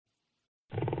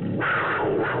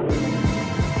You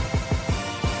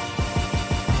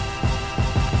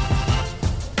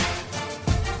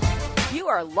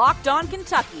are Locked On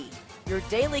Kentucky, your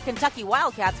daily Kentucky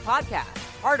Wildcats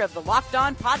podcast, part of the Locked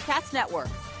On Podcast Network,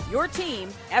 your team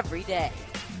every day.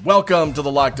 Welcome to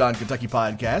the Locked On Kentucky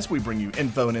podcast. We bring you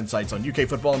info and insights on UK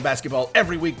football and basketball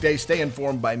every weekday. Stay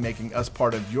informed by making us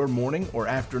part of your morning or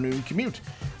afternoon commute.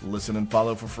 Listen and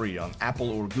follow for free on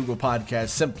Apple or Google Podcasts.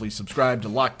 Simply subscribe to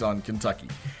Locked On Kentucky.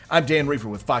 I'm Dan Reefer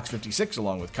with Fox 56,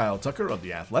 along with Kyle Tucker of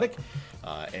The Athletic.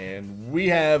 And we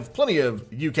have plenty of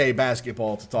UK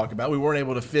basketball to talk about. We weren't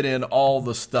able to fit in all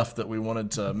the stuff that we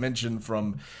wanted to mention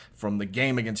from the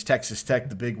game against Texas Tech,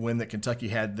 the big win that Kentucky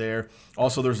had there.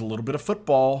 Also, there's a little bit of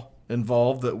football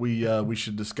involved that we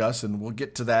should discuss, and we'll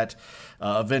get to that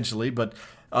eventually. But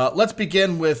let's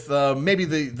begin with maybe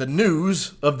the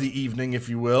news of the evening, if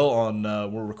you will.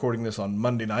 We're recording this on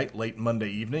Monday night, late Monday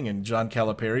evening, and John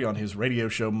Calipari on his radio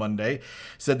show Monday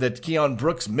said that Keion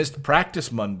Brooks missed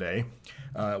practice Monday,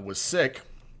 was sick,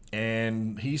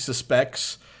 and he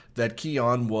suspects that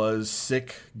Keion was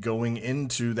sick going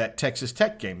into that Texas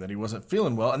Tech game, that he wasn't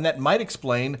feeling well, and that might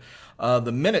explain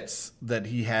the minutes that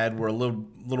he had were a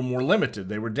little more limited.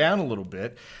 They were down a little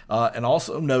bit, and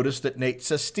also noticed that Nate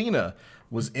Sestina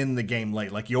was in the game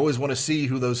late. Like, you always want to see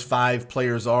who those 5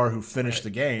 players are who finished the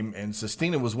game, and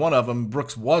Sestina was one of them.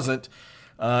 Brooks wasn't,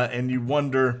 and you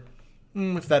wonder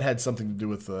if that had something to do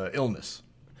with illness.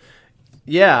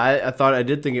 Yeah, I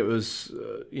did think it was,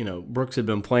 Brooks had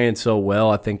been playing so well.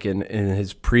 I think in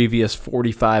his previous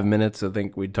 45 minutes, I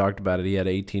think we talked about it, he had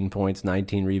 18 points,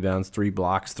 19 rebounds, 3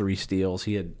 blocks, 3 steals.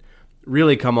 He had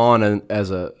really come on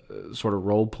as a sort of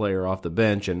role player off the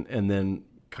bench and then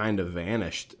kind of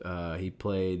vanished. He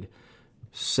played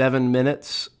 7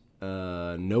 minutes,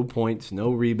 no points,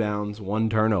 no rebounds, 1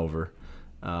 turnover.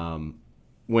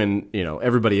 When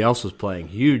everybody else was playing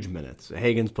huge minutes.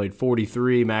 Hagens played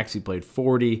 43, Maxey played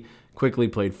 40, Quickly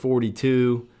played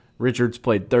 42, Richards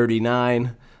played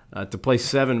 39. To play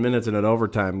 7 minutes in an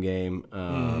overtime game,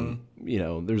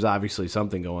 there's obviously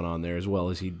something going on there as well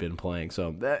as he'd been playing.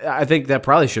 So I think that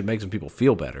probably should make some people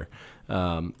feel better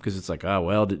because it's like, oh,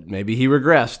 well, maybe he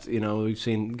regressed. We've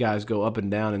seen guys go up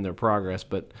and down in their progress,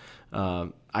 but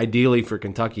ideally for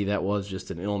Kentucky, that was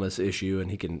just an illness issue, and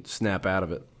he can snap out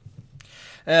of it.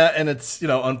 And it's,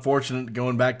 unfortunate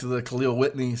going back to the Khalil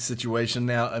Whitney situation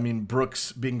now. I mean,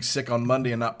 Brooks being sick on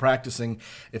Monday and not practicing,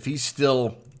 if he's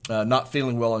still not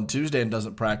feeling well on Tuesday and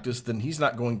doesn't practice, then he's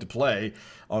not going to play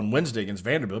on Wednesday against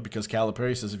Vanderbilt because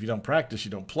Calipari says if you don't practice,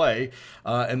 you don't play.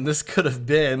 And this could have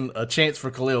been a chance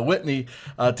for Khalil Whitney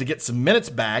to get some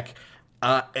minutes back,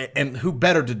 and who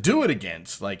better to do it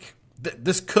against? Like,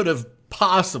 this could have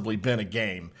possibly been a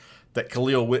game that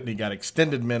Khalil Whitney got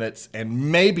extended minutes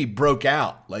and maybe broke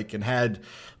out, and had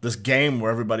this game where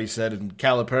everybody said, and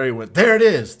Calipari went, there it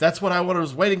is. That's what I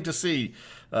was waiting to see.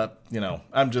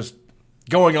 I'm just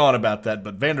going on about that,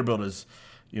 but Vanderbilt is,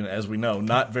 as we know,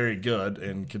 not very good,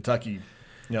 and Kentucky,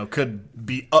 could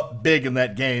be up big in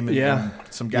that game, and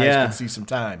some guys could see some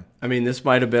time. I mean, this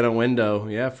might have been a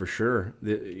window, for sure.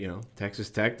 Texas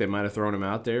Tech, they might have thrown him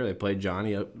out there. They played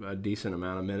Johnny a decent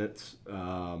amount of minutes.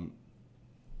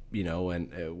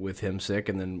 And with him sick,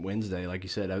 and then Wednesday, like you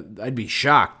said, I'd be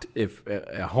shocked if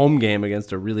a home game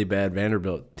against a really bad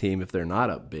Vanderbilt team if they're not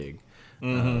up big.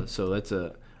 So that's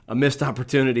a missed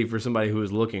opportunity for somebody who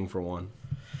is looking for one.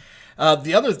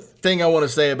 The other thing I want to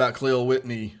say about Khalil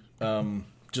Whitney,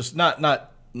 just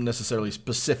not necessarily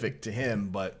specific to him,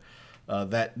 but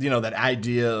that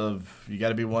idea of you got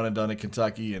to be one and done at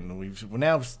Kentucky, and we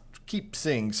now keep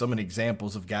seeing so many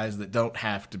examples of guys that don't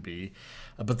have to be.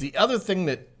 But the other thing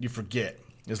that you forget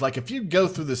is, if you go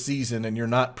through the season and you're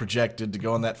not projected to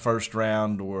go in that first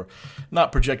round or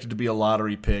not projected to be a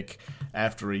lottery pick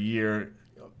after a year,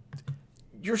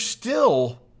 you're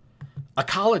still a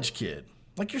college kid.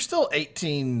 You're still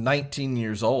 18, 19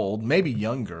 years old, maybe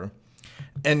younger.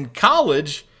 And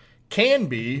college can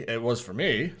be, it was for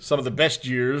me, some of the best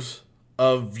years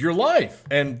of your life.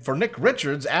 And for Nick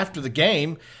Richards, after the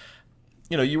game,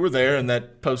 you were there in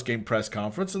that post-game press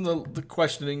conference, and the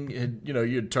questioning,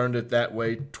 you had turned it that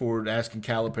way toward asking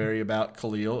Calipari about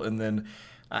Khalil, and then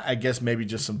I guess maybe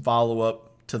just some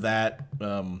follow-up to that.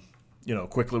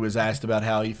 Quickly was asked about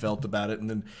how he felt about it, and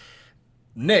then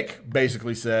Nick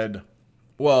basically said,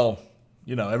 well,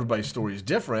 everybody's story is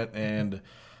different, and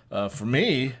for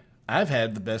me, I've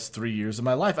had the best 3 years of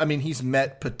my life. I mean, he's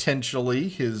met potentially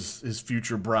his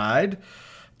future bride.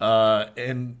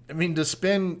 And I mean, to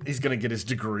spend, he's going to get his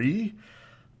degree.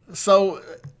 So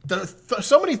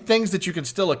so many things that you can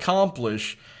still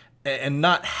accomplish and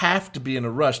not have to be in a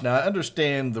rush. Now, I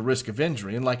understand the risk of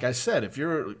injury, and like I said, if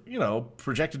you're,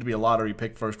 projected to be a lottery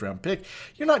pick, first-round pick,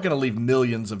 you're not going to leave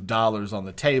millions of dollars on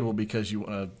the table because you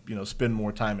want to, spend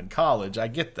more time in college. I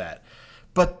get that.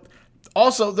 But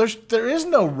also, there is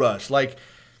no rush. Like,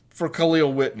 for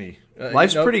Khalil Whitney.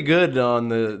 Life's pretty good on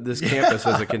this campus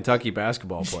as a Kentucky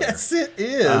basketball player. Yes, it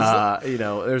is.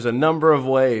 There's a number of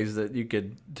ways that you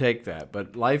could take that,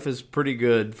 but life is pretty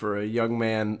good for a young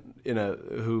man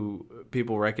who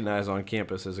people recognize on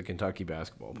campus as a Kentucky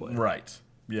basketball player. Right.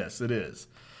 Yes, it is.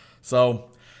 So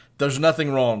there's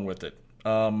nothing wrong with it.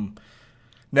 Now,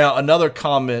 another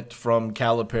comment from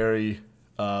Calipari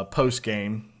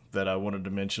post-game that I wanted to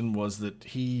mention was that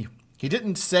he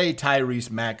didn't say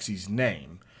Tyrese Maxey's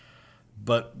name,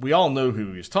 but we all know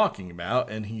who he was talking about,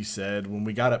 and he said, when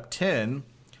we got up 10,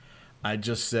 I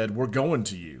just said, we're going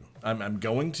to you. I'm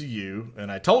going to you,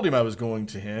 and I told him I was going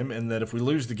to him, and that if we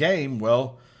lose the game,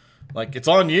 well, like, it's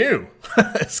on you.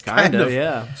 It's kind of,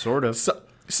 yeah, sort of.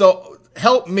 So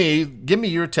help me, give me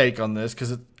your take on this,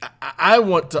 because I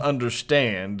want to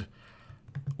understand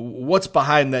what's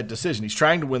behind that decision. He's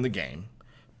trying to win the game.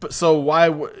 But so why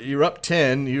you're up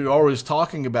 10? You're always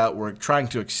talking about we're trying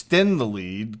to extend the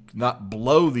lead, not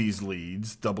blow these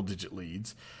leads, double-digit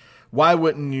leads. Why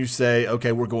wouldn't you say,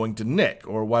 okay, we're going to Nick,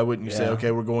 or why wouldn't you say, okay,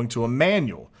 we're going to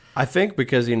Emmanuel? I think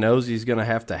because he knows he's going to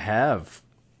have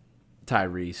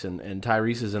Tyrese, and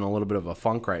Tyrese is in a little bit of a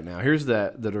funk right now. Here's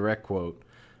the direct quote.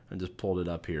 I just pulled it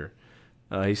up here.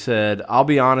 He said, I'll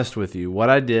be honest with you. What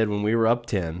I did when we were up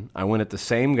 10, I went at the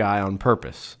same guy on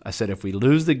purpose. I said, if we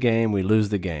lose the game, we lose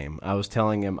the game. I was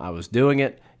telling him I was doing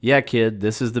it. Yeah, kid,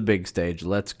 this is the big stage.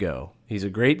 Let's go. He's a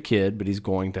great kid, but he's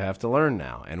going to have to learn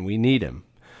now, and we need him.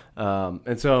 I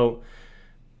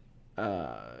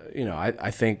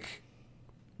think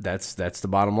that's the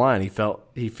bottom line. He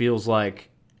feels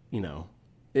like, he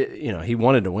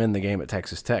wanted to win the game at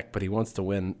Texas Tech, but he wants to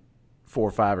win 4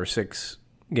 or 5 or 6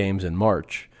 games in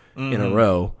March in a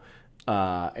row,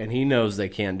 and he knows they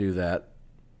can't do that.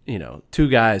 2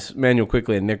 guys, Manuel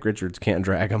Quickley and Nick Richards, can't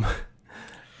drag them,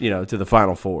 to the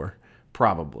Final Four,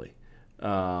 probably.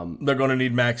 They're going to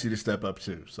need Maxey to step up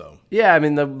too. So yeah, I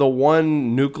mean the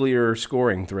one nuclear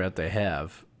scoring threat they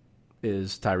have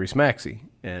is Tyrese Maxey,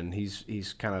 and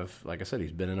he's kind of, like I said,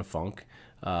 he's been in a funk.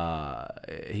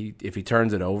 If he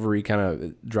turns it over, he kind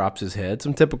of drops his head.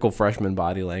 Some typical freshman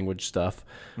body language stuff.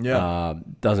 Yeah,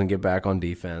 doesn't get back on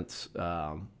defense.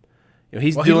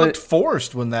 He looked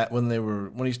forced when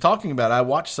he's talking about it. I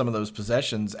watched some of those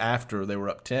possessions after they were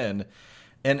up 10,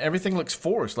 and everything looks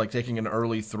forced, like taking an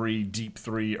early 3, deep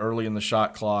 3, early in the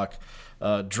shot clock,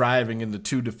 driving into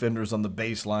 2 defenders on the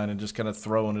baseline and just kind of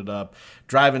throwing it up,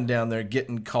 driving down there,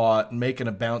 getting caught, making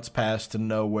a bounce pass to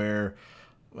nowhere.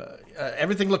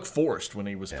 Everything looked forced when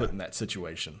he was put in that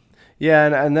situation. Yeah,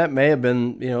 and that may have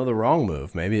been, the wrong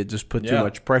move. Maybe it just put too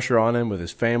much pressure on him with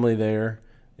his family there,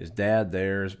 his dad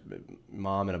there, his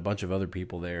mom, and a bunch of other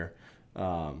people there.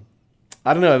 I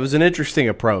don't know. It was an interesting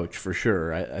approach for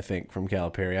sure, I think, from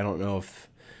Calipari. I don't know if,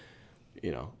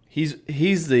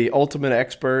 he's the ultimate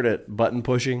expert at button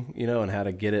pushing, and how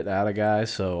to get it out of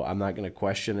guys, so I'm not going to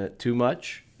question it too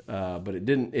much. But it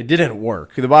didn't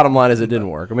work. The bottom line is it didn't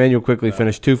work. Emmanuel Quickley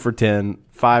finished 2 for 10,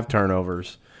 5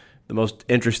 turnovers. The most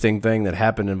interesting thing that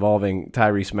happened involving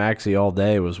Tyrese Maxey all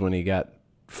day was when he got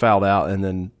fouled out and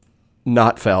then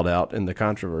not fouled out in the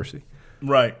controversy.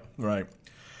 Right.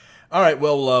 All right,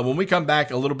 well, when we come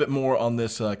back, a little bit more on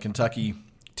this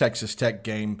Kentucky-Texas Tech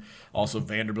game, also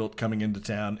Vanderbilt coming into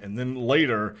town, and then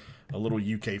later a little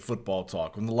UK football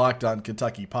talk when the Locked On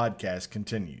Kentucky podcast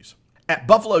continues. At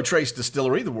Buffalo Trace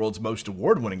Distillery, the world's most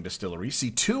award-winning distillery,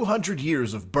 see 200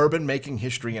 years of bourbon-making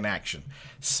history in action.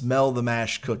 Smell the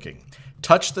mash cooking.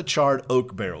 Touch the charred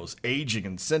oak barrels aging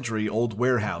in century-old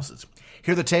warehouses.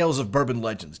 Hear the tales of bourbon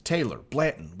legends Taylor,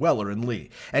 Blanton, Weller, and Lee,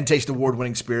 and taste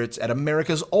award-winning spirits at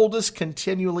America's oldest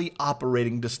continually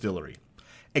operating distillery.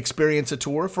 Experience a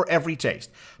tour for every taste.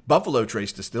 Buffalo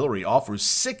Trace Distillery offers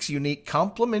 6 unique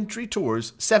complimentary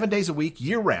tours 7 days a week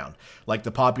year-round, like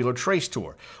the popular Trace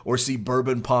Tour, or see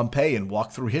Bourbon Pompeii and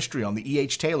walk through history on the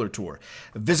E.H. Taylor Tour.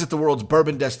 Visit the world's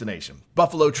bourbon destination,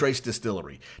 Buffalo Trace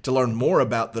Distillery. To learn more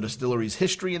about the distillery's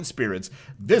history and spirits,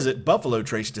 visit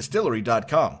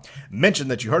BuffaloTraceDistillery.com. Mention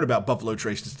that you heard about Buffalo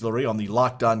Trace Distillery on the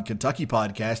Locked On Kentucky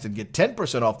podcast and get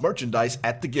 10% off merchandise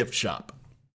at the gift shop.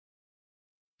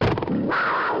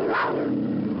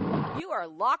 You are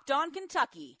Locked On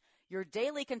Kentucky, your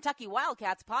daily Kentucky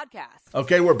Wildcats podcast.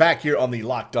 Okay, we're back here on the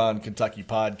Locked On Kentucky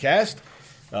podcast.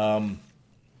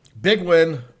 Big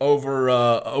win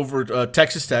over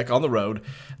Texas Tech on the road.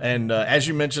 And as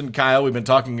you mentioned, Kyle, we've been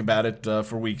talking about it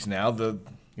for weeks now. The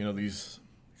these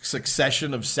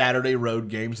succession of Saturday road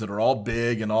games that are all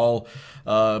big and all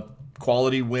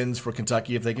quality wins for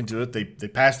Kentucky if they can do it. They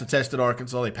passed the test at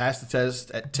Arkansas. They passed the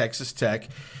test at Texas Tech.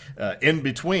 In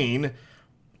between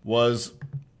was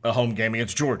a home game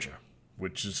against Georgia,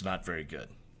 which is not very good.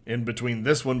 In between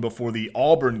this one before the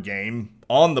Auburn game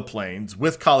on the Plains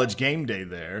with College Game Day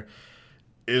there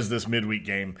is this midweek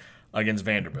game against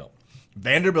Vanderbilt.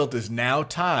 Vanderbilt is now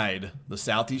tied the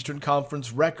Southeastern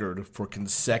Conference record for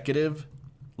consecutive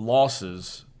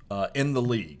losses in the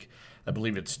league. I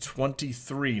believe it's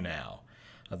 23 now.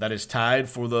 That is tied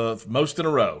for the most in a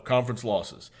row, conference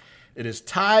losses. It is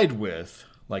tied with,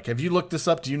 have you looked this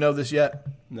up? Do you know this yet?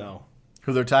 No.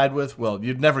 Who they're tied with? Well,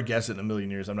 you'd never guess it in a million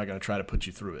years. I'm not going to try to put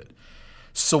you through it.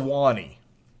 Sewanee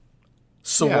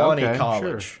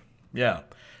College. Sure. Yeah.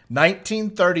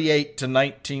 1938 to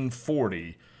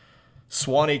 1940,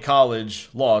 Sewanee College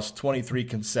lost 23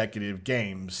 consecutive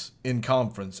games in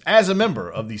conference as a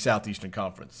member of the Southeastern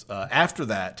Conference. After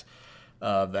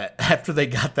after they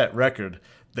got that record,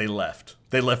 they left.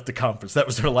 They left the conference. That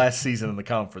was their last season in the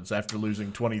conference after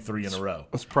losing 23 in a row.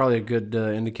 That's probably a good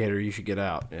indicator you should get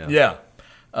out. Yeah.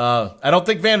 I don't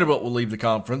think Vanderbilt will leave the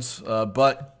conference,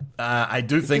 but I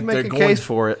do think they're going to case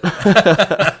for it.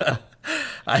 I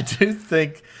do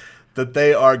think that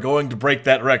they are going to break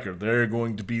that record. They're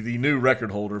going to be the new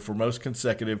record holder for most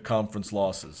consecutive conference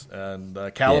losses. And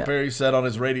Calipari said on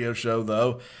his radio show,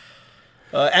 though,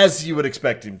 as you would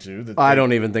expect him to. That I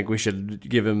don't even think we should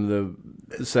give him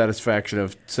the satisfaction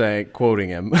of quoting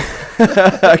him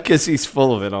because he's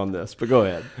full of it on this. But go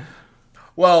ahead.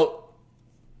 Well,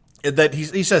 that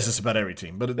he says this about every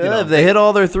team, but if they hit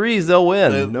all their threes, they'll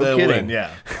win. They'll kidding. Win, yeah.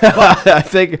 I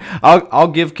think I'll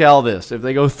give Cal this: if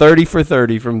they go 30 for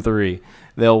 30 from three,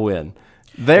 they'll win.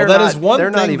 That is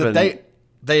one thing that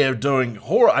they are doing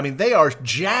horrible. I mean, they are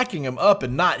jacking him up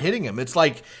and not hitting him. It's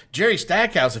like Jerry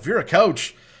Stackhouse. If you're a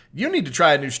coach, you need to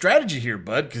try a new strategy here,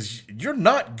 bud, because you're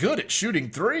not good at shooting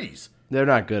threes. They're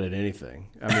not good at anything.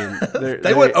 I mean,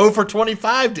 they went 0 for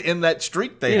 25 to end that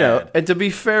streak they had. And to be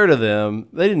fair to them,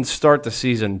 they didn't start the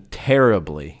season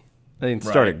terribly. They didn't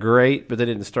start it great, but they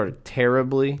didn't start it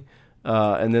terribly.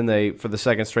 And then they, for the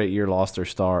second straight year, lost their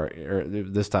star.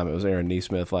 This time it was Aaron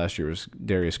Nesmith. Last year was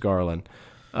Darius Garland.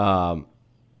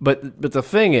 But the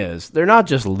thing is, they're not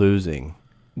just losing;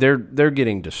 they're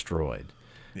getting destroyed.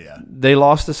 Yeah, they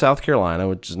lost to South Carolina,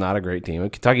 which is not a great team.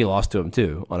 And Kentucky lost to them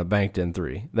too on a banked-in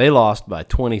three. They lost by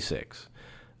 26.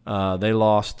 They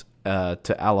lost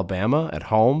to Alabama at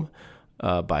home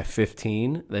by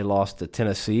 15. They lost to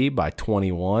Tennessee by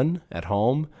 21 at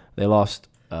home. They lost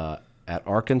at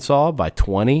Arkansas by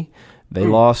 20. They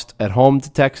lost at home to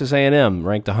Texas A&M,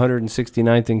 ranked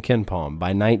 169th in KenPom,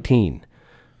 by 19.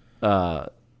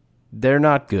 They're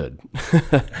not good,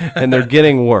 and they're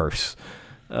getting worse.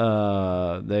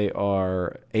 They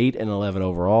are 8-11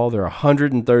 overall. They're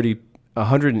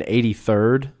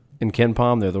 183rd in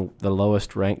KenPom. They're the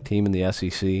lowest ranked team in the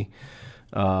SEC.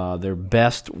 Their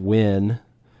best win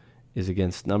is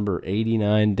against number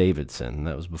 89 Davidson.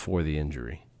 That was before the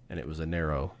injury, and it was a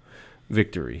narrow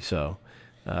victory. So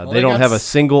they do not have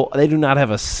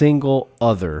a single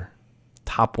other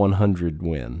top 100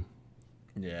 win.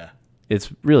 Yeah. It's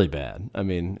really bad. I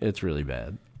mean, it's really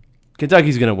bad.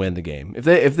 Kentucky's going to win the game.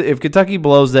 If Kentucky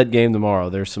blows that game tomorrow,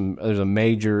 there's a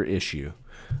major issue.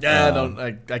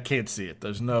 Yeah, I can't see it.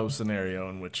 There's no scenario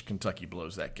in which Kentucky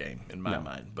blows that game in my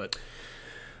mind. But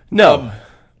no,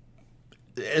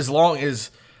 as long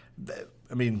as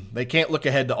they can't look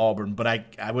ahead to Auburn, but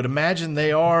I would imagine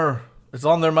they are. It's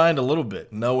on their mind a little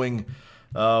bit, knowing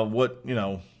what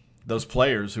those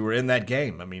players who were in that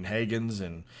game. I mean, Hagens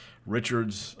and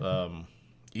Richards,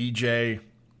 EJ,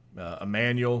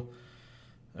 Emmanuel.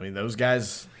 I mean, those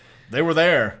guys, they were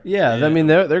there. Yeah, I mean,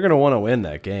 they're going to want to win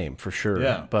that game for sure.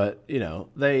 Yeah. But,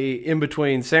 they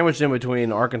sandwiched in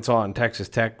between Arkansas and Texas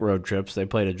Tech road trips, they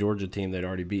played a Georgia team they'd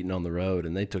already beaten on the road,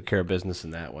 and they took care of business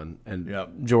in that one. And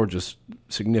Georgia's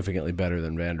significantly better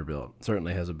than Vanderbilt.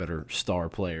 Certainly has a better star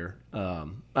player.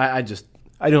 I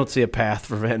don't see a path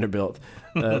for Vanderbilt.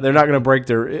 They're not going to break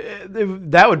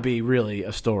that would be really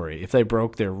a story if they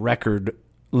broke their record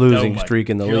losing streak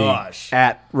in the league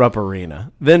at Rupp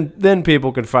Arena. Then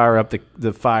people could fire up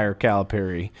the Fire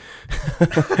Calipari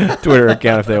Twitter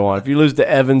account if they want. If you lose to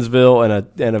Evansville and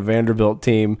a Vanderbilt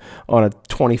team on a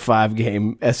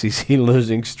 25-game SEC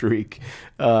losing streak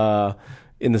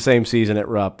in the same season at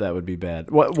Rupp, that would be bad.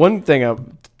 One thing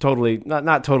I'm totally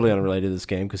not totally unrelated to this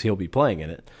game because he'll be playing in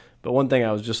it. But one thing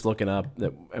I was just looking up,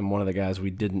 and one of the guys we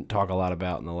didn't talk a lot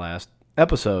about in the last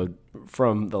episode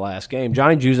from the last game,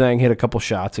 Johnny Juzang hit a couple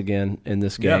shots again in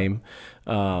this game.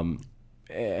 And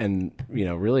and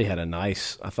really had a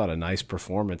nice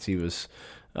performance. He was.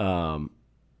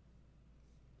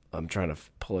 I'm trying to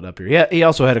pull it up here. Yeah, he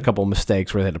also had a couple of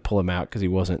mistakes where they had to pull him out because he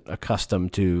wasn't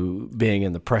accustomed to being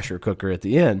in the pressure cooker at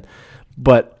the end.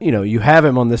 But you have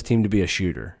him on this team to be a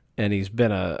shooter, and he's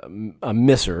been a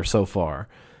misser so far.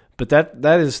 But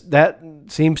that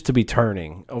seems to be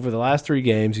turning. Over the last 3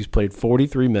 games, he's played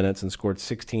 43 minutes and scored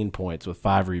 16 points with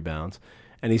 5 rebounds,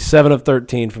 and he's 7 of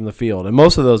 13 from the field, and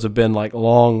most of those have been like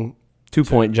long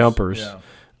 2-point jumpers. Yeah.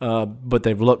 But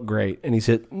they've looked great, and he's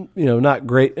hit, not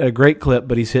a great clip,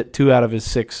 but he's hit 2 out of his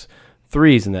 6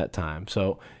 threes in that time.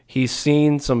 So he's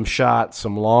seen some shots,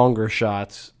 some longer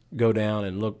shots go down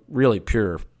and look really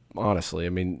pure, honestly. I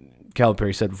mean,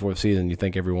 Calipari said before the season, you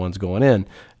think everyone's going in.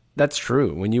 That's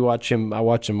true. When you watch him, I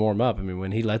watch him warm up. I mean,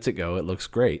 when he lets it go, it looks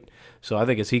great. So I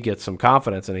think as he gets some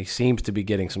confidence, and he seems to be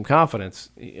getting some confidence,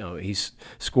 he's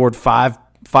scored five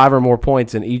or more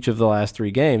points in each of the last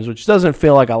 3 games, which doesn't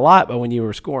feel like a lot, but when you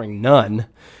were scoring none,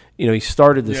 he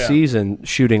started the season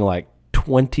shooting like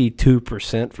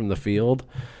 22% from the field,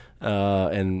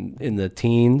 and in the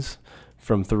teens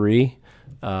from 3.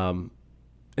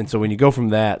 And so when you go from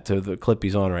that to the clip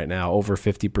he's on right now, over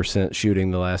 50%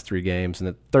 shooting the last 3 games,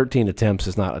 and 13 attempts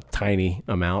is not a tiny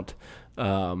amount.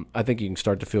 I think you can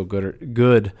start to feel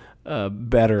better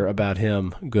about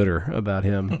him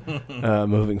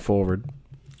moving forward.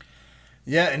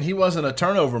 Yeah, and he wasn't a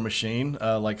turnover machine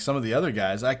like some of the other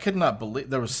guys. I could not believe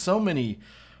there was so many.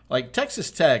 Like Texas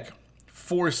Tech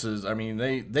forces, I mean,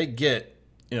 they get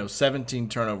 17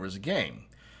 turnovers a game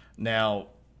now,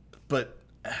 but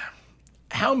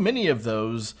how many of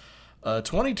those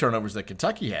 20 turnovers that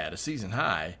Kentucky had, a season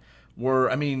high, were?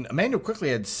 I mean, Immanuel Quickley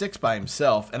had 6 by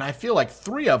himself, and I feel like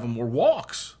 3 of them were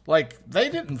walks. Like they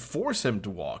didn't force him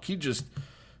to walk. He just,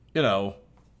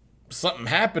 something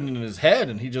happened in his head,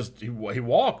 and he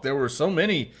walked. There were so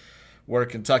many where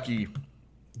Kentucky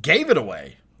gave it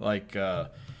away. Like,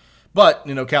 but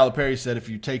Calipari said if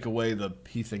you take away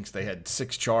he thinks they had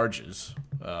 6 charges.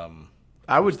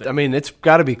 It's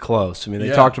got to be close. I mean,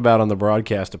 they talked about on the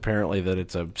broadcast apparently that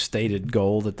it's a stated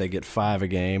goal that they get 5 a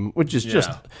game, which is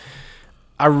just.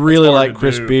 I really like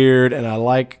Chris Beard, and I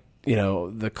like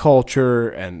the culture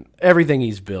and everything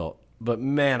he's built. But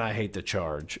man, I hate the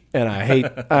charge, and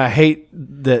I hate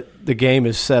that the game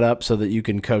is set up so that you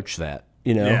can coach that.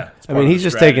 Yeah, I mean, he's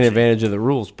just taking advantage of the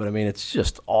rules, but I mean, it's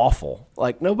just awful.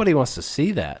 Like nobody wants to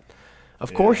see that.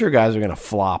 Of course, your guys are going to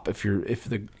flop if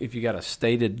you got a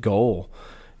stated goal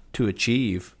to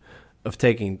achieve of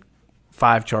taking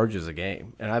 5 charges a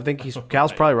game, and I think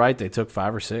Cal's probably right. They took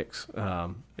 5 or 6.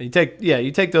 You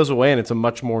take those away, and it's a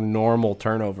much more normal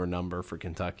turnover number for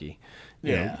Kentucky.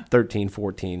 13,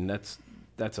 14. That's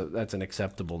an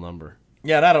acceptable number.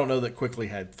 Yeah, and I don't know that Quickley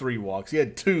had 3 walks. He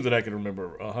had 2 that I can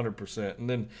remember 100%, and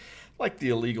then like the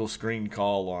illegal screen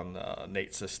call on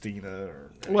Nate Sestina,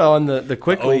 and the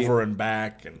Quickley over and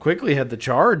back, and Quickley had the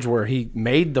charge where he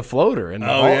made the floater, and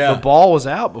the ball was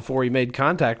out before he made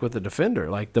contact with the defender.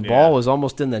 Like the ball was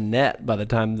almost in the net by the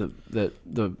time the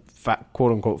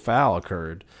quote unquote foul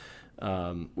occurred,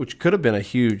 which could have been a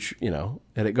huge.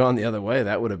 Had it gone the other way,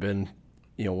 that would have been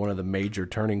one of the major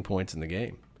turning points in the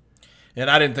game. And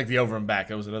I didn't think the over and back.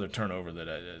 That was another turnover that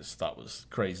I just thought was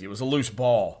crazy. It was a loose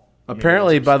ball.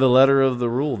 Apparently, by the letter of the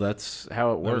rule, that's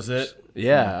how it works. That was it?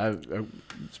 Yeah. A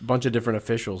bunch of different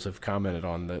officials have commented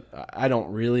on that. I don't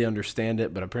really understand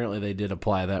it, but apparently they did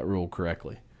apply that rule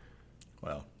correctly.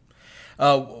 Well,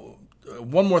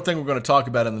 one more thing we're going to talk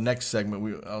about in the next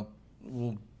segment.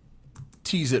 We'll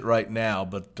tease it right now,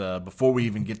 but before we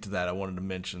even get to that, I wanted to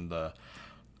mention the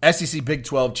SEC Big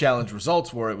 12 Challenge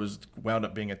results, where it wound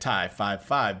up being a tie,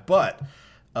 5-5. But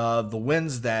the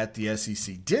wins that the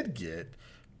SEC did get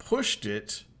pushed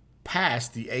it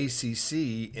past the ACC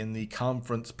in the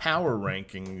conference power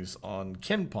rankings on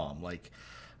KenPom. Like,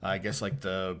 I guess like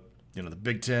the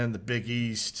Big 10, the Big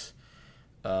East.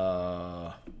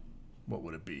 What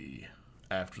would it be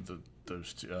after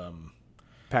those two?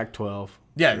 Pac-12.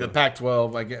 Yeah, the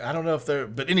Pac-12. I don't know if they're,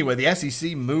 but anyway, the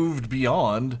SEC moved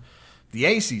beyond the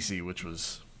ACC, which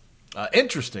was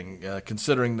interesting,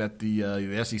 considering that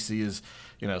the SEC is,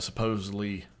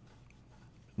 supposedly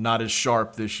not as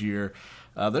sharp this year.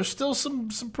 There's still some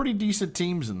pretty decent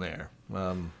teams in there.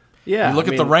 You look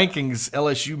at the rankings.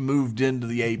 LSU moved into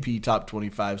the AP top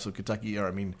 25, so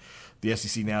the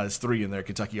SEC now has 3 in there: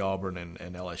 Kentucky, Auburn,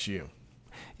 and LSU.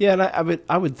 Yeah, and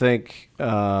I would think,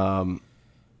 from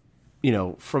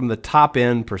the top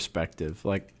end perspective,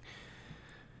 like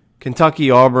Kentucky,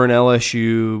 Auburn,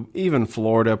 LSU, even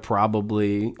Florida,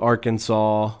 probably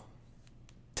Arkansas,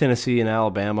 Tennessee, and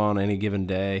Alabama on any given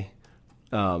day.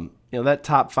 that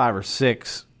top 5 or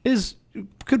 6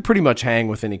 could pretty much hang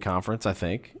with any conference, I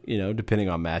think, depending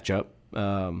on matchup.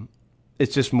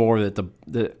 It's just more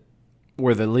that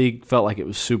where the league felt like it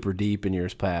was super deep in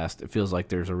years past, it feels like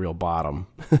there's a real bottom,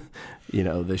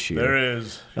 this year. There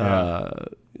is. Yeah.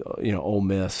 Ole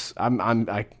Miss.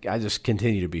 I just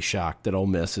continue to be shocked that Ole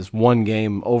Miss is one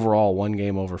game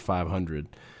over 500.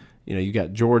 You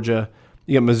got Georgia,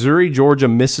 you got Missouri, Georgia,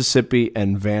 Mississippi,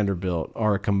 and Vanderbilt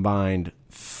are a combined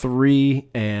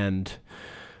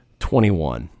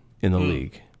 3-21 in the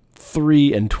league.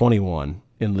 3-21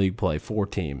 in league play, 4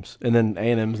 teams, and then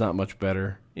A&M's not much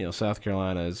better. South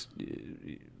Carolina,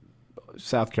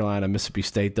 Mississippi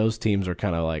State. Those teams are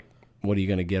kind of like, what are you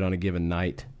going to get on a given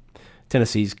night?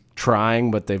 Tennessee's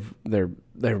trying, but they're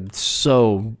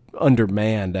so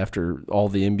undermanned after all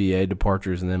the NBA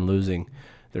departures and then losing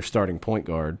their starting point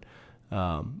guard.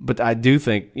 But I do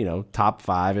think top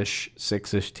 5-ish,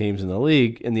 6-ish teams in the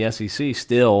league in the SEC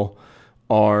still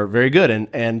are very good.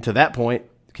 And to that point,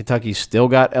 Kentucky's still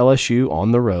got LSU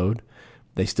on the road.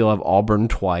 They still have Auburn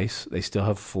twice. They still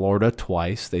have Florida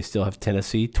twice. They still have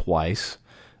Tennessee twice.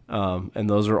 And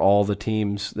those are all the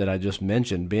teams that I just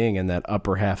mentioned being in that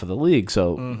upper half of the league.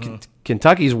 So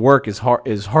Kentucky's work is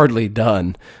hardly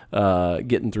done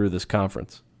getting through this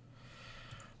conference.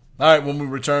 All right, when we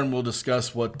return, we'll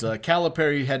discuss what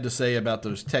Calipari had to say about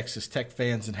those Texas Tech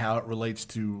fans and how it relates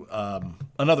to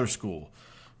another school,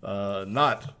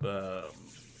 not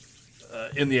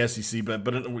in the SEC, but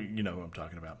you know who I'm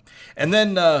talking about. And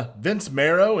then Vince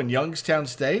Marrow and Youngstown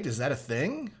State, is that a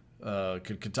thing?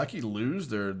 Could Kentucky lose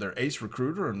their ace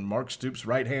recruiter and Mark Stoops'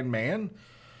 right-hand man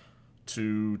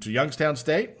to Youngstown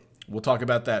State? We'll talk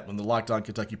about that when the Locked On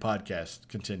Kentucky podcast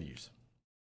continues.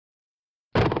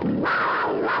 This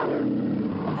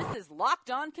is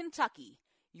Locked On Kentucky,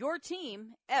 your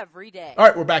team every day. All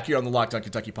right, we're back here on the Locked On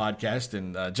Kentucky podcast,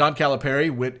 and John Calipari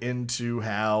went into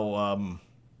how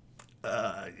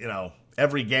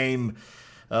every game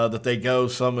that they go,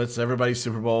 it's everybody's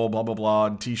Super Bowl, blah, blah, blah,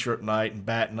 and T-shirt night and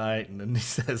bat night. And then he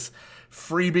says,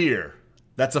 free beer.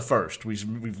 That's a first.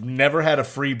 We've never had a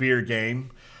free beer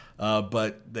game,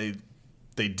 but they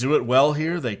do it well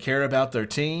here. They care about their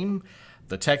team.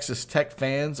 The Texas Tech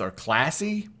fans are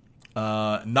classy.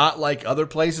 Not like other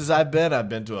places I've been. I've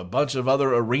been to a bunch of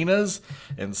other arenas,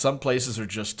 and some places are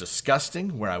just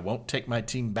disgusting where I won't take my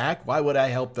team back. Why would I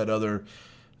help that other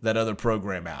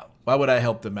program out? Why would I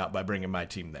help them out by bringing my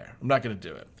team there? I'm not going to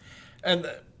do it. And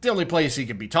the only place he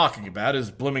could be talking about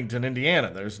is Bloomington,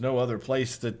 Indiana. There's no other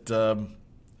place that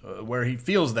where he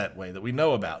feels that way that we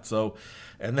know about. So,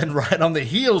 and then right on the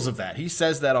heels of that, he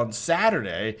says that on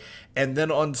Saturday, and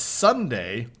then on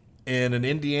Sunday in an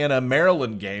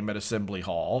Indiana-Maryland game at Assembly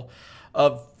Hall,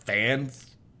 a fan,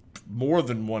 more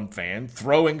than one fan,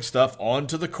 throwing stuff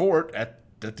onto the court at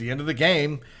the end of the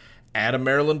game at a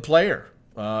Maryland player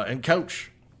and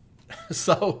coach.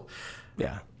 So,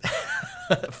 yeah,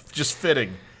 just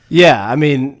fitting. Yeah, I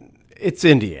mean, it's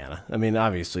Indiana. I mean,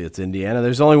 obviously it's Indiana.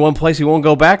 There's only one place he won't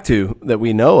go back to that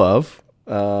we know of,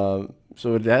 so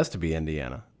it has to be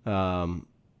Indiana.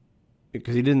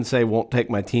 Because he didn't say won't take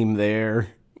my team there.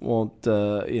 Won't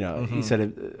He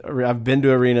said I've been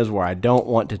to arenas where I don't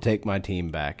want to take my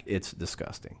team back. It's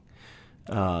disgusting.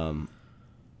 They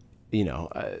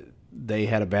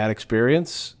had a bad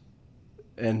experience,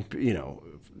 and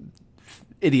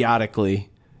idiotically,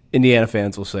 Indiana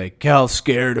fans will say Cal's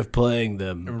scared of playing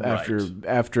them after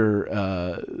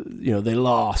they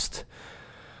lost,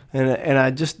 and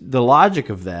I just, the logic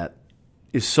of that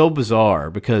is so bizarre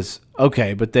because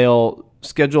but they'll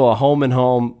schedule a home and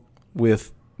home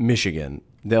with Michigan.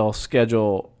 They'll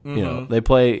schedule they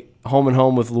play home and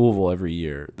home with Louisville every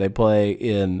year. They play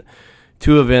in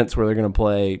 2 events where they're going to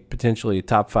play potentially a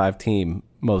top 5 team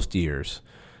most years.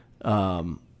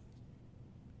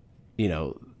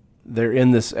 They're in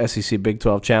this SEC Big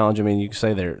 12 Challenge. I mean, you can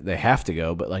say they have to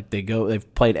go, but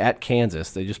they've played at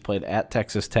Kansas. They just played at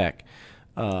Texas Tech.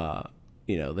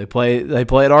 They play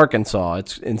at Arkansas.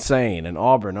 It's insane, and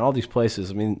Auburn, and all these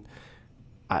places. I mean,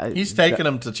 he's taking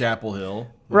them to Chapel Hill,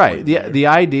 right? The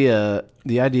idea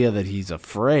that he's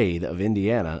afraid of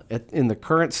Indiana in the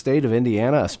current state of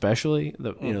Indiana, especially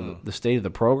the state of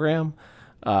the program.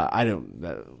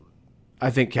 I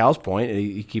think Cal's point, and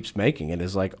he keeps making it,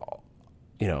 is like,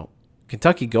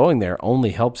 Kentucky going there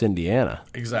only helps Indiana.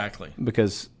 Exactly.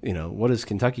 Because, what does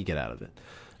Kentucky get out of it?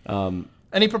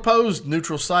 And he proposed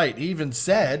neutral site. He even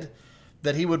said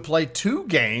that he would play 2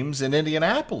 games in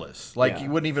Indianapolis. He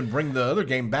wouldn't even bring the other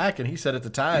game back. And he said at the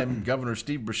time, Governor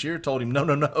Steve Beshear told him,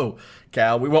 no,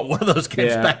 Cal, we want one of those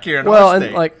games back here in our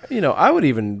state.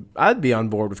 And I'd be on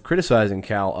board with criticizing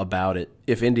Cal about it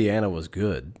if Indiana was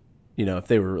good. if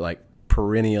they were like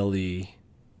perennially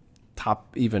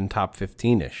top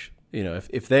 15-ish.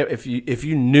 If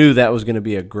you knew that was going to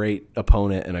be a great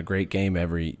opponent and a great game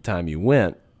every time you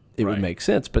went, it would make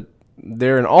sense. But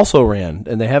they're an also-ran,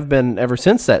 and they have been ever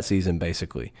since that season,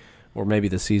 basically, or maybe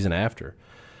the season after.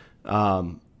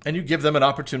 And you give them an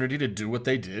opportunity to do what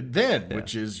they did then,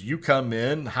 which is you come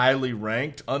in highly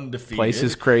ranked, undefeated. Place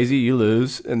is crazy, you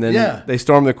lose, and then they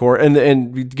storm the court.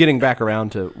 And getting back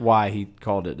around to why he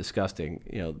called it disgusting,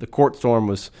 the court storm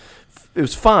was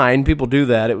fine. People do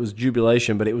that. It was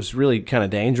jubilation, but it was really kind of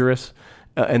dangerous.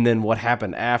 And then what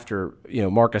happened after,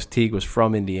 Marcus Teague was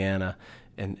from Indiana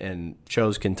and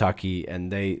chose Kentucky,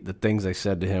 and the things they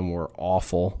said to him were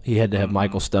awful. He had to have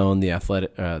Michael Stone, the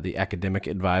academic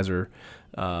advisor,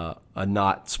 a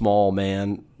not small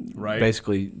man,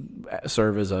 basically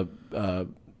serve as a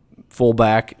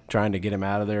fullback, trying to get him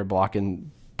out of there,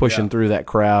 pushing through that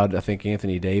crowd. I think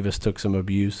Anthony Davis took some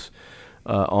abuse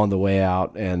on the way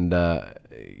out, and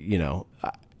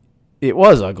it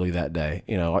was ugly that day.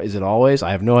 Is it always?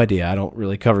 I have no idea. I don't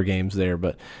really cover games there,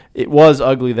 but it was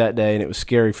ugly that day, and it was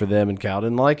scary for them, and Cal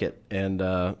didn't like it. And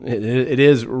it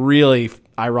is really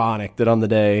ironic that on the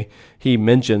day he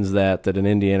mentions that an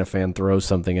Indiana fan throws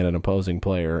something at an opposing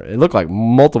player. It looked like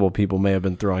multiple people may have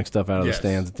been throwing stuff out of the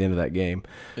stands at the end of that game.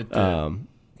 It did.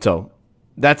 So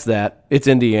that's that. It's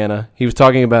Indiana. He was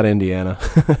talking about Indiana,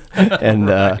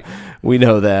 and we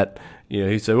know that.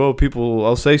 He said, well,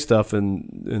 I'll say stuff, and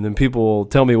then people will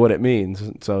tell me what it means.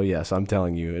 So, yes, I'm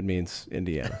telling you, it means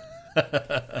Indiana.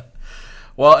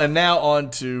 Well, and now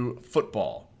on to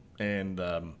football. And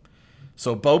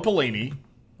so Bo Pelini,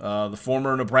 the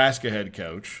former Nebraska head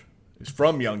coach, is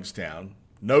from Youngstown,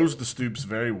 knows the Stoops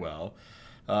very well.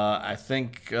 I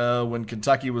think when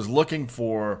Kentucky was looking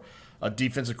for a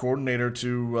defensive coordinator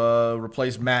to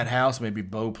replace Matt House, maybe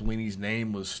Bo Pelini's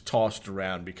name was tossed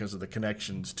around because of the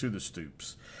connections to the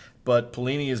Stoops. But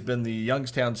Pelini has been the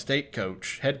Youngstown State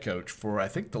head coach for I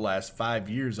think the last 5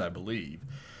 years, I believe.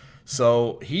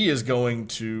 So he is going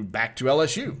back to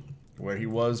LSU, where he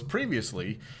was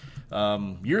previously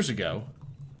years ago,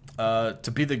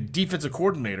 to be the defensive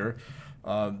coordinator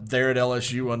there at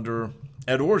LSU under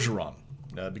Ed Orgeron,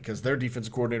 because their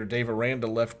defensive coordinator Dave Aranda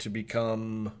left to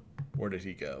become. Where did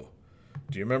he go?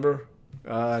 Do you remember?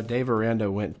 Dave Aranda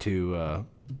went to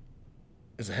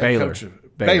as a head coach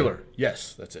of Baylor.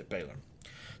 Yes, that's it, Baylor.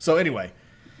 So anyway,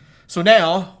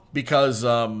 now because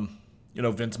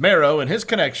Vince Marrow and his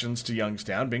connections to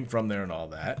Youngstown, being from there and all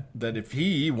that if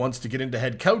he wants to get into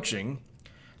head coaching,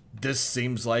 this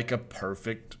seems like a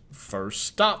perfect first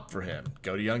stop for him.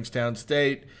 Go to Youngstown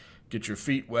State, get your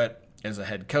feet wet as a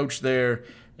head coach there,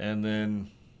 and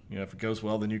then if it goes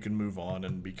well, then you can move on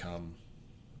and become,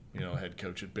 head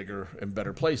coach at bigger and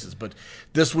better places. But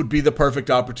this would be the perfect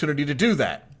opportunity to do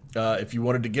that if you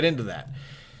wanted to get into that.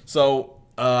 So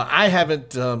I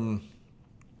haven't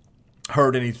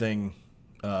heard anything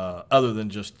other than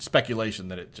just speculation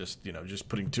that it just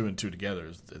putting two and two together,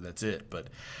 that's it. But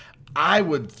I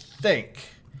would think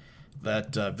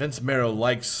that Vince Marrow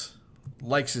likes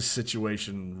his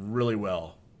situation really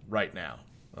well right now.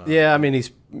 Yeah, I mean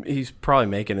he's probably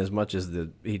making as much as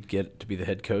he'd get to be the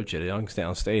head coach at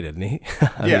Youngstown State, isn't he?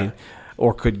 I mean,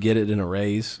 or could get it in a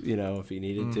raise, if he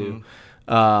needed to.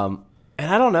 And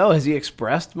I don't know, has he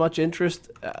expressed much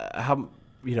interest?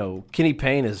 Kenny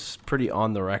Payne is pretty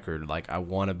on the record, like, I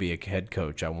want to be a head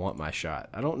coach, I want my shot.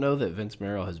 I don't know that Vince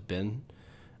Marrow has been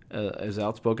as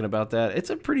outspoken about that. It's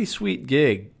a pretty sweet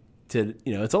gig.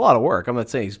 It's a lot of work. I'm not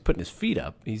saying he's putting his feet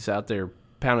up. He's out there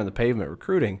pounding the pavement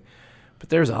recruiting. But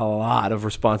there's a lot of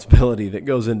responsibility that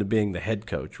goes into being the head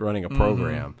coach, running a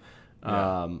program.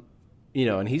 Yeah.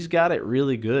 And he's got it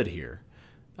really good here.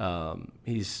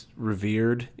 He's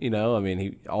revered, he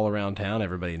all around town,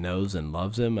 everybody knows and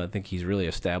loves him. I think he's really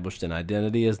established an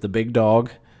identity as the big dog,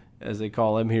 as they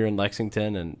call him here in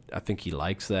Lexington, and I think he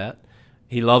likes that.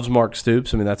 He loves Mark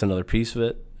Stoops. I mean, that's another piece of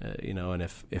it, and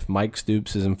if Mike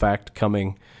Stoops is in fact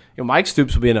coming, Mike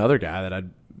Stoops will be another guy that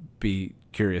I'd be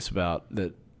curious about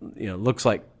that. Looks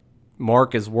like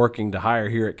Mark is working to hire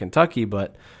here at Kentucky,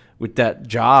 but with that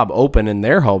job open in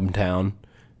their hometown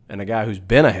and a guy who's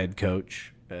been a head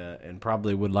coach and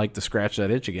probably would like to scratch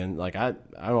that itch again, like I'd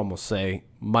almost say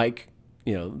Mike,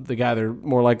 the guy they're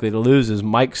more likely to lose is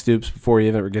Mike Stoops before he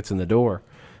ever gets in the door.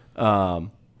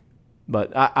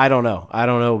 But I don't know. I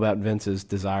don't know about Vince's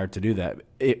desire to do that.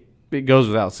 It goes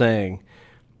without saying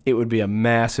it would be a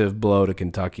massive blow to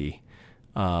Kentucky.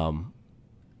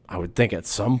 I would think at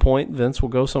some point Vince will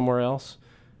go somewhere else.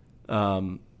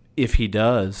 If he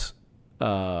does,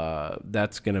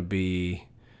 that's going to be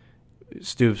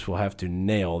Stoops will have to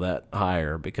nail that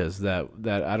hire, because that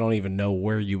I don't even know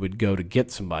where you would go to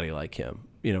get somebody like him,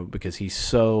 because he's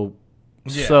so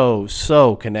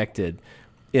connected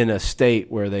in a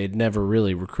state where they'd never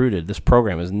really recruited. This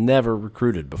program has never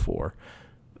recruited before.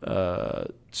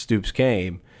 Stoops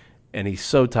came, and he's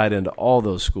so tied into all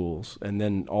those schools, and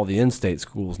then all the in-state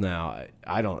schools now.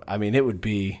 I think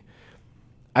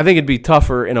it'd be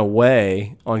tougher in a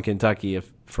way on Kentucky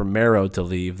for Marrow to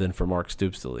leave than for Mark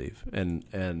Stoops to leave, and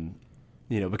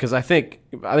because I think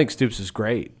Stoops is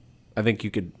great. I think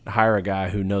you could hire a guy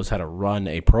who knows how to run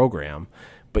a program,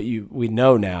 but we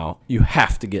know now you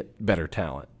have to get better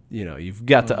talent. You've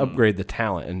got to upgrade the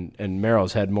talent, and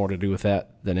Marrow's had more to do with that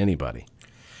than anybody.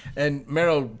 And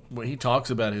Marrow, when he talks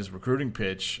about his recruiting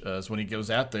pitch, is when he goes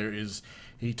out there, is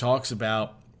he talks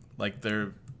about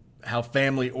how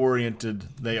family oriented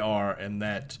they are, and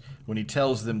that when he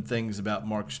tells them things about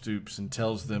Mark Stoops and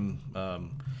tells them,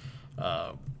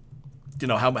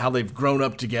 how they've grown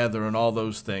up together and all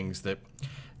those things, that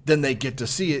then they get to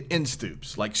see it in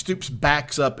Stoops. Like, Stoops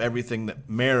backs up everything that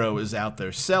Marrow is out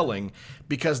there selling,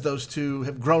 because those two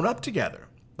have grown up together.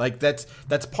 Like, that's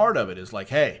part of it, is like,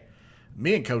 hey,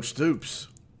 me and Coach Stoops,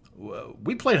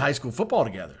 we played high school football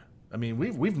together. I mean,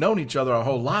 we've known each other our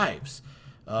whole lives.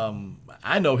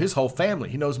 I know his whole family.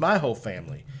 He knows my whole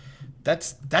family.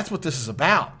 That's what this is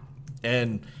about.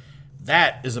 And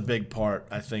that is a big part,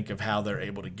 I think, of how they're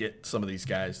able to get some of these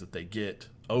guys that they get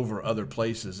over other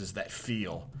places, is that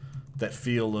feel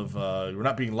of we're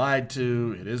not being lied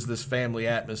to. It is this family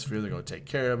atmosphere. They're going to take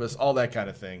care of us, all that kind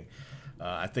of thing.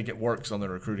 I think it works on the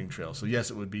recruiting trail. So, yes,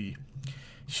 it would be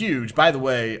huge. By the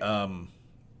way,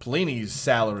 Pelini's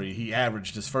salary, he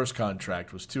averaged, his first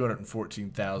contract was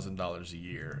 $214,000 a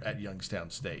year at Youngstown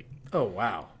State. Oh,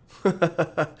 wow.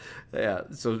 Yeah,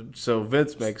 so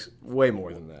Vince makes way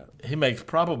more than that. He makes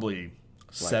probably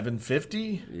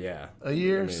 $750 a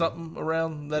year, something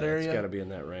around that area. It's got to be in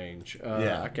that range.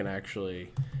 I can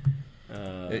actually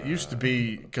it used to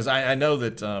be, because I know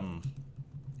that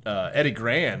Eddie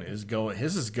Gran is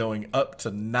going up to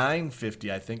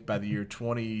 $950, I think, by the year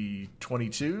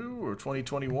 2022 or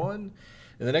 2021.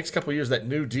 In the next couple of years, that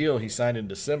new deal he signed in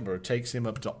December takes him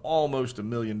up to almost $1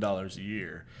 million a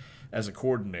year as a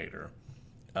coordinator.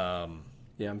 I'm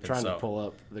trying to pull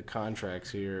up the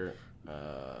contracts here.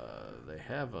 They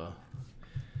have a.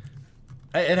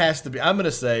 It has to be. I'm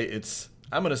gonna say it's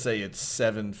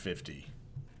 $750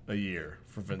 a year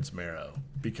for Vince Marrow,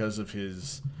 because of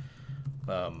his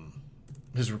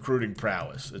recruiting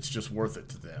prowess. It's just worth it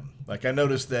to them. Like, I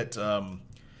noticed that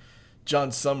John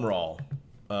Sumrall,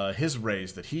 his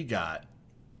raise that he got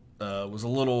was a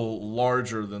little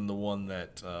larger than the one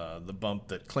that the bump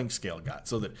that Clinkscale got.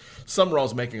 So that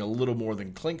Sumrall's making a little more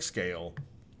than Clinkscale,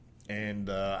 and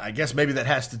I guess maybe that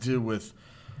has to do with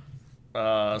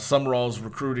Sumrall's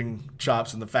recruiting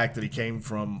chops and the fact that he came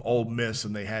from Ole Miss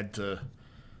and they had to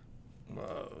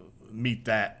meet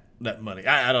that money.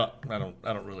 I don't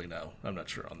really know. I'm not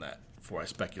sure on that before I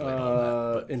speculate on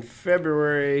that. But in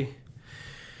February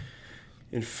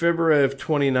of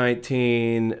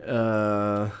 2019,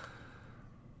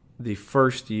 the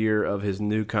first year of his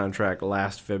new contract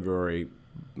last February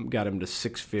got him to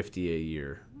 $650 a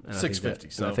year. And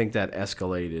 $650. I think that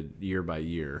escalated year by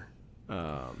year.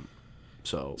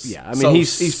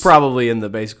 He's probably in the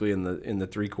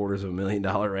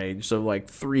 $750,000 range. So like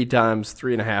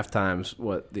 3.5 times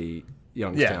what the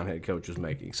Youngstown head coach was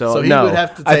making. So no, would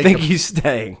have to I think he's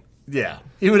staying. Yeah,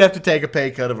 he would have to take a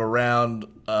pay cut of around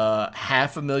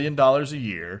 $500,000 a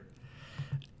year,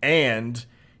 and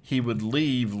he would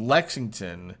leave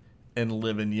Lexington and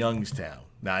live in Youngstown.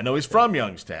 Now, I know he's from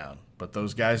Youngstown, but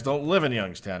those guys don't live in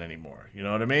Youngstown anymore. You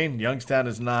know what I mean? Youngstown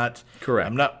is not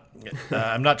correct.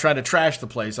 I'm not trying to trash the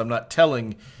place. I'm not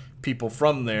telling people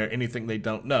from there anything they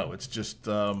don't know. It's just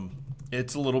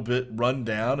it's a little bit run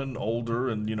down and older,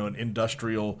 and an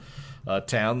industrial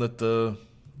town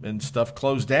and stuff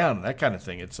closed down and that kind of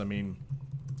thing. It's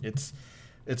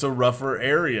a rougher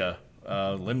area.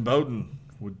 Lynn Bowden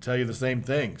would tell you the same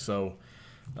thing. So,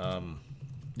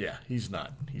 he's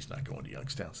not going to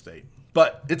Youngstown State,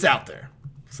 but it's out there.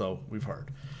 So we've heard.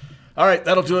 All right,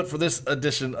 that'll do it for this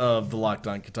edition of the Locked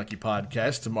On Kentucky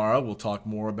podcast. Tomorrow we'll talk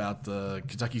more about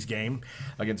Kentucky's game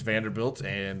against Vanderbilt,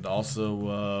 and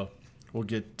also we'll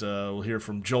hear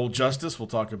from Joel Justice. We'll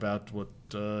talk about what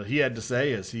he had to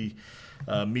say as he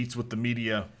meets with the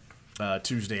media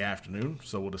Tuesday afternoon.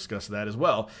 So we'll discuss that as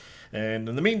well. And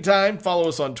in the meantime, follow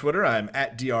us on Twitter. I'm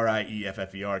at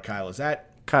DRIEFFER. Kyle is at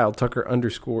Kyle Tucker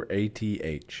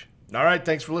 _ATH. All right,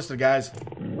 thanks for listening, guys.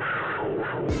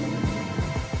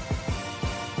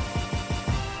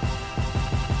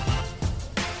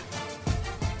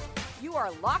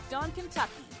 are Locked On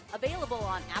Kentucky, available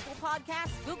on Apple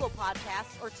Podcasts, Google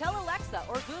Podcasts, or tell Alexa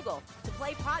or Google to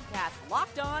play podcast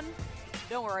Locked On.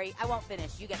 Don't worry, I won't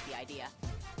finish. You get the idea.